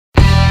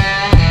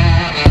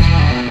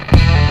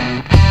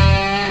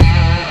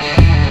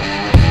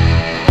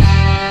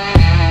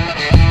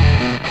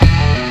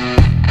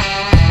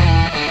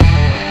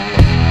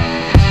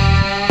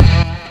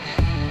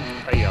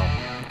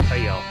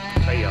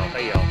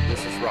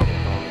This is Robert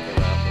calling to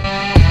go out.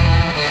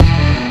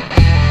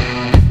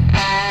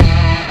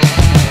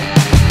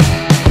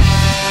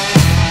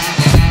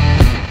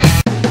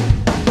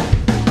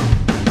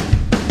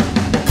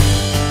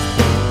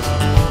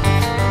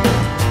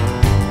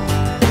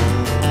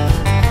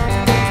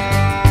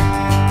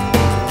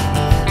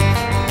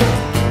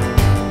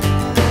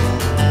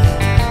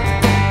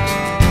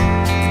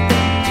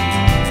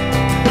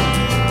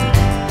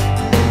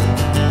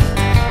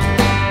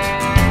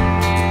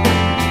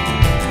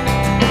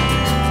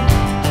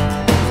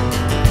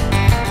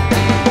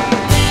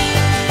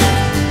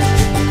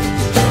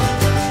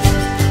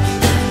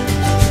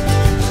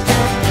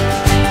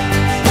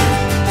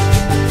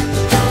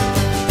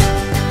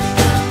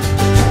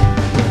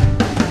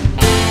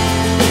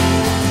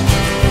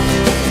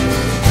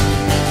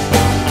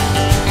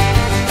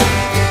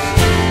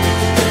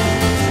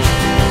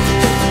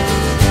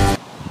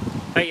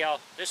 Hey y'all,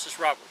 this is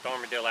Robert with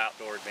Armadillo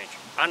Outdoor Adventure.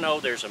 I know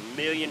there's a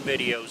million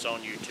videos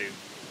on YouTube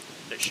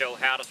that show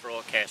how to throw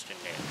a casting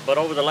net. But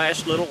over the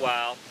last little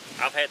while,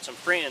 I've had some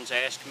friends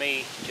ask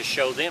me to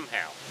show them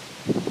how.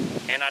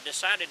 And I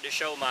decided to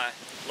show my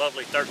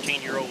lovely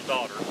 13-year-old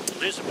daughter,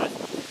 Elizabeth,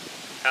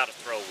 how to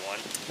throw one.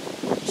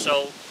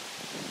 So,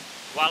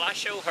 while I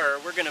show her,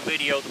 we're going to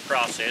video the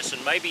process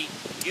and maybe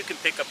you can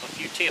pick up a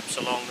few tips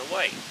along the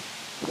way.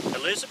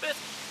 Elizabeth,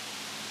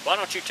 why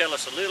don't you tell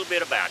us a little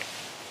bit about it?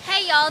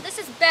 Hey y'all, this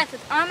is Beth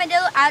with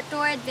Armadillo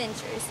Outdoor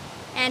Adventures,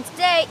 and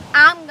today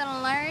I'm going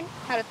to learn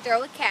how to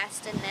throw a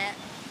casting net.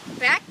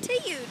 Back to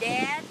you,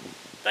 Dad.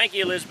 Thank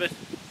you, Elizabeth.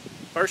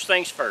 First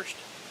things first,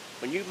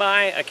 when you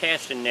buy a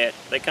casting net,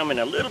 they come in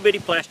a little bitty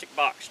plastic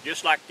box,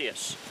 just like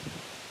this.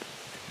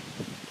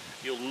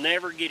 You'll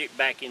never get it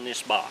back in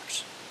this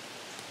box.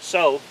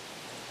 So,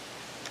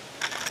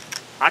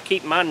 I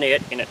keep my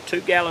net in a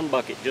 2-gallon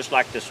bucket, just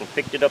like this one.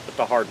 Picked it up at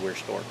the hardware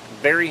store.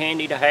 Very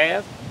handy to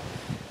have.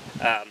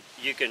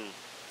 You can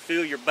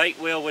fill your bait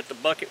well with the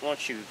bucket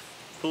once you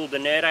pull the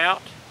net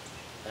out.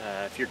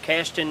 If you're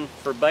casting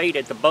for bait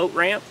at the boat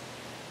ramp,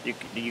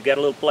 you got a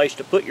little place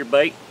to put your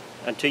bait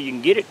until you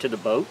can get it to the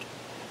boat.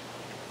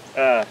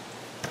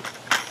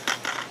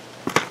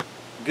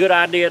 Good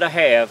idea to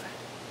have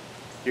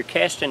your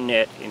casting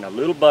net in a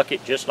little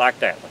bucket just like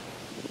that one.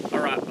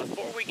 Alright,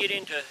 before we get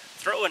into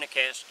throwing a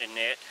casting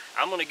net,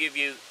 I'm going to give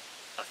you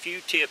a few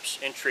tips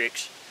and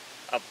tricks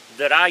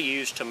that I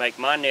use to make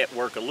my net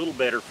work a little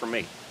better for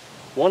me.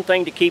 One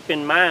thing to keep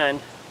in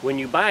mind when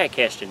you buy a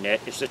casting net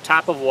is the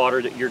type of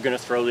water that you're going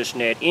to throw this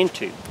net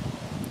into.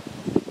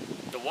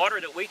 The water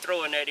that we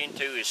throw a net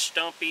into is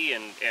stumpy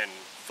and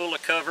full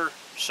of cover,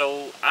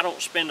 so I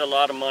don't spend a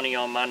lot of money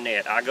on my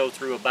net. I go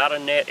through about a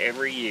net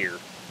every year.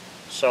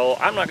 So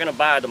I'm not going to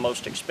buy the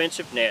most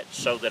expensive net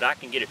so that I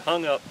can get it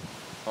hung up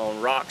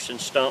on rocks and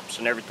stumps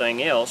and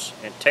everything else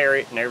and tear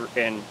it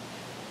and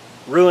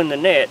ruin the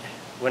net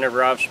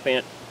whenever I've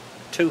spent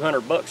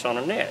 $200 on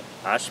a net.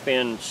 I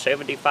spend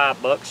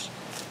 $75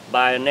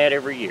 buy a net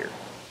every year.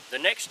 The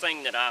next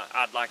thing that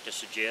I'd like to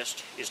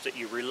suggest is that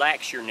you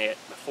relax your net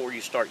before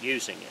you start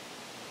using it.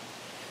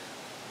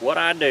 What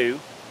I do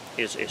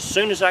is as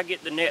soon as I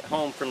get the net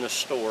home from the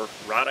store,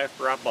 right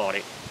after I bought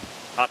it,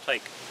 I'll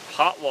take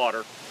hot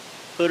water,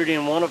 put it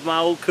in one of my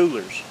old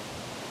coolers,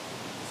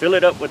 fill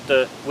it up with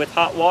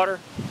hot water,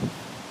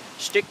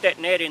 stick that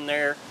net in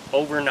there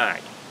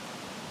overnight.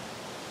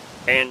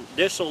 And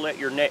this will let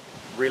your net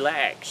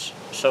relax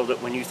so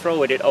that when you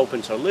throw it, it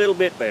opens a little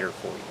bit better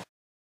for you.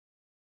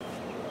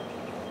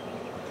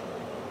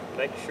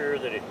 Make sure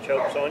that it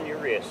chokes on your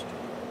wrist.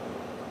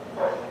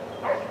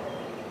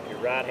 If you're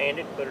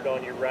right-handed, put it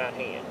on your right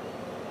hand.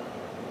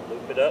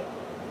 Loop it up,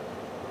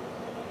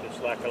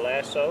 just like a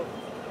lasso.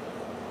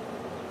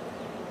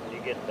 You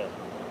get the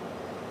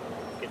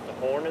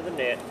horn of the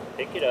net,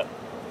 pick it up,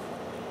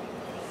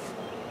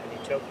 and you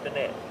choke the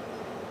net.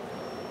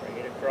 Bring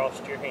it across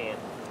your hand.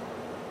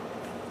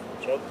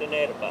 Choke the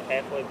net about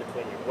halfway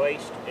between your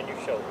waist and your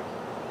shoulder.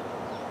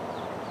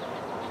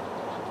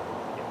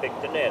 You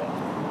pick the net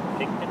up.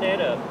 Pick the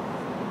net up.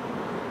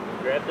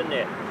 Grab the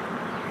net.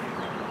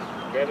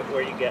 Grab it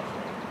where you got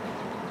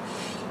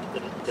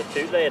the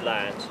two lead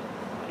lines.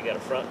 You got a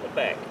front and a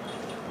back.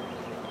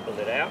 Pull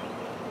it out.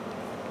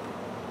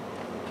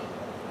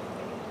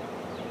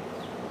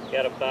 You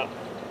got about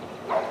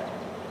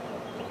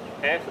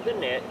half of the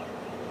net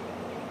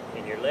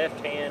in your left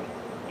hand.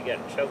 You got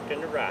it choked in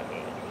the right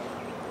hand.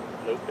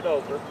 Loop it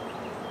over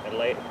and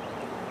lay it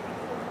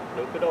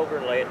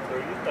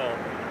through your thumb.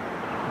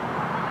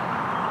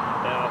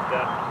 Now I've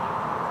got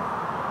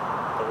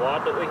the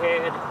wad that we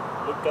had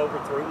looped over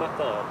through my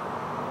thumb.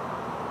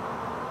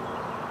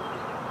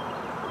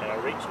 And I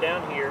reach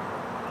down here,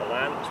 the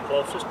line that's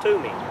closest to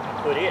me,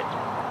 put it,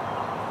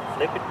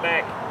 flip it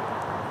back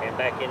and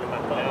back into my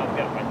thumb. Now I've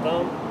got my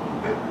thumb.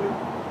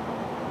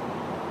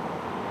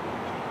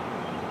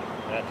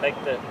 And I take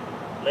the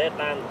lead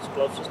line that's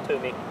closest to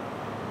me,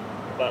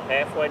 about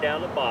halfway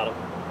down the bottom.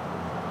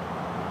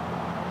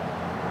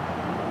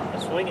 I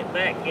swing it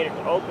back and get it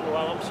open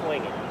while I'm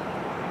swinging.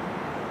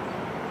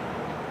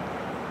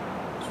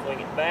 Swing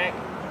it back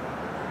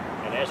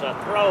and as I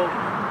throw,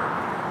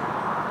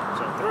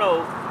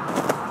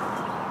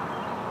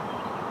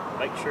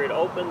 make sure it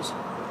opens.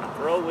 I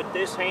throw with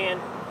this hand,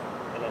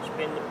 and I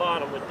spin the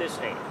bottom with this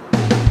hand.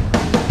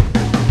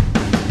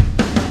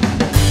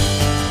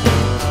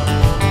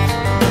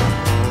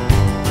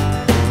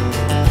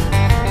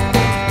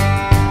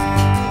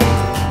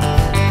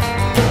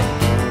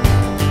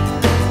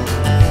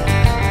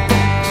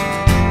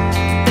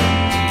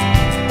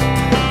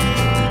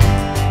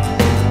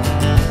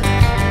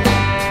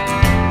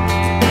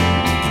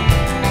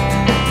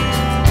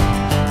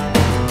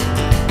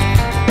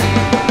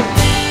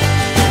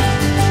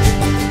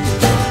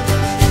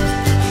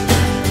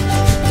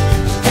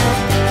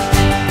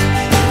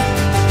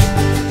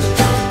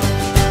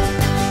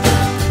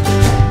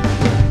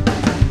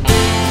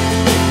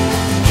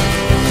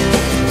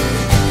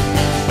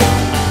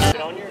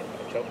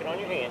 Choke it on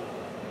your hand.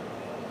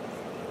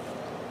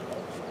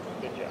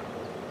 Good job.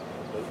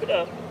 Move it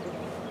up.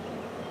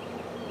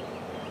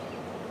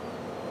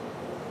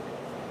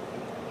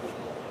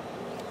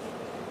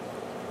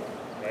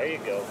 There you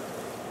go.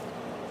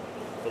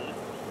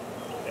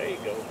 There you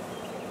go.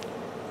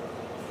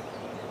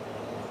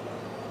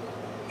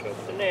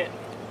 Choke the net.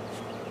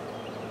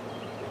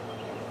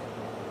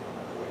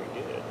 Very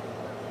good.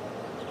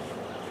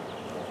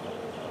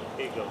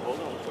 Here you go. Hold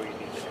on before you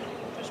do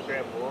that. Just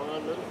grab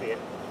one little bit.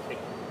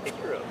 Pick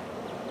her up.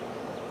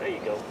 There you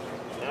go.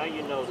 Now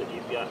you know that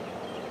you've got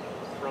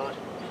the front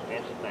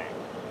and the back.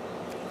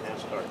 Now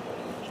start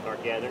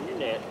gathering your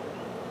net.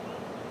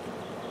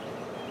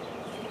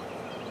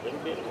 A little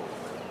bit more.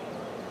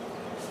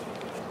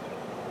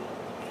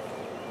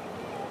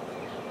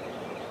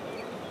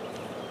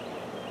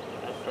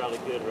 That's probably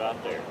good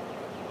right there.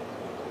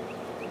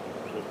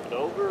 Flip it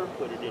over,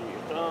 put it in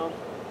your thumb.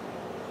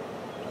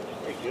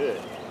 Very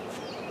good.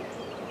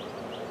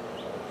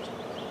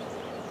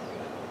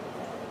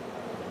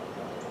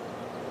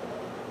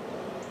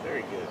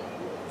 Very good.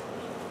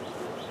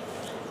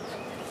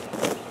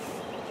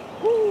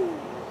 Woo!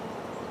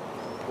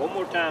 One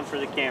more time for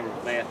the camera,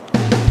 Beth.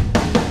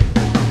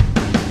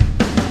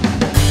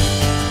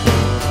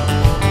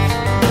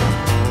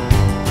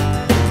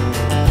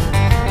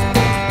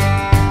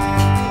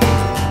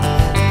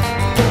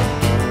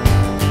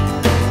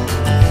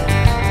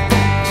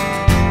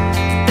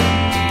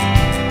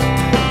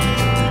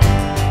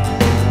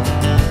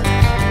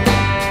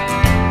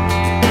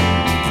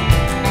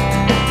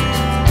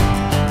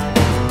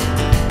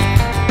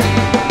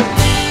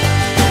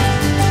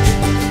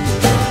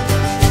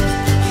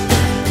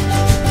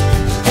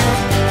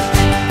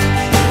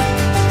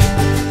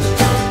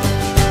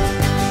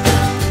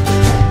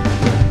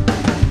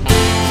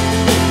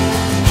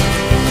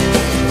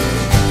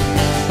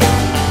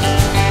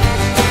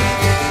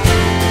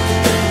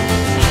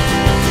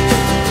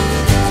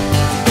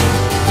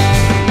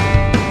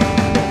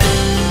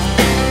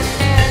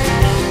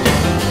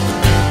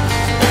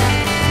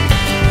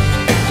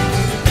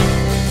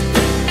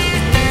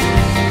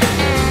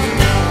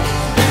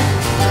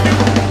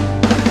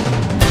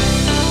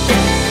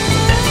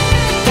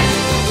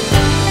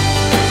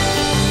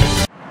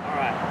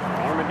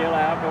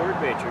 Outdoor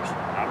Adventures.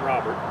 I'm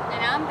Robert.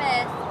 And I'm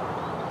Beth.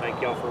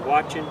 Thank y'all for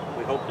watching.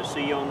 We hope to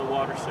see you on the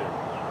water soon.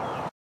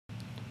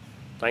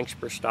 Thanks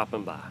for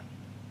stopping by.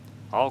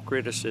 All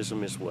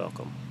criticism is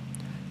welcome.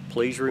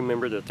 Please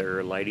remember that there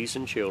are ladies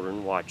and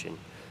children watching,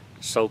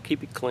 so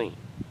keep it clean.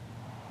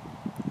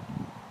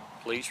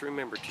 Please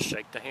remember to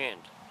shake the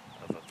hand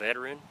of a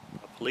veteran,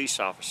 a police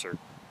officer,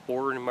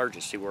 or an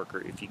emergency worker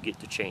if you get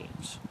the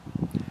chance.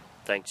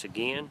 Thanks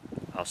again.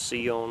 I'll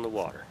see you on the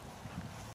water.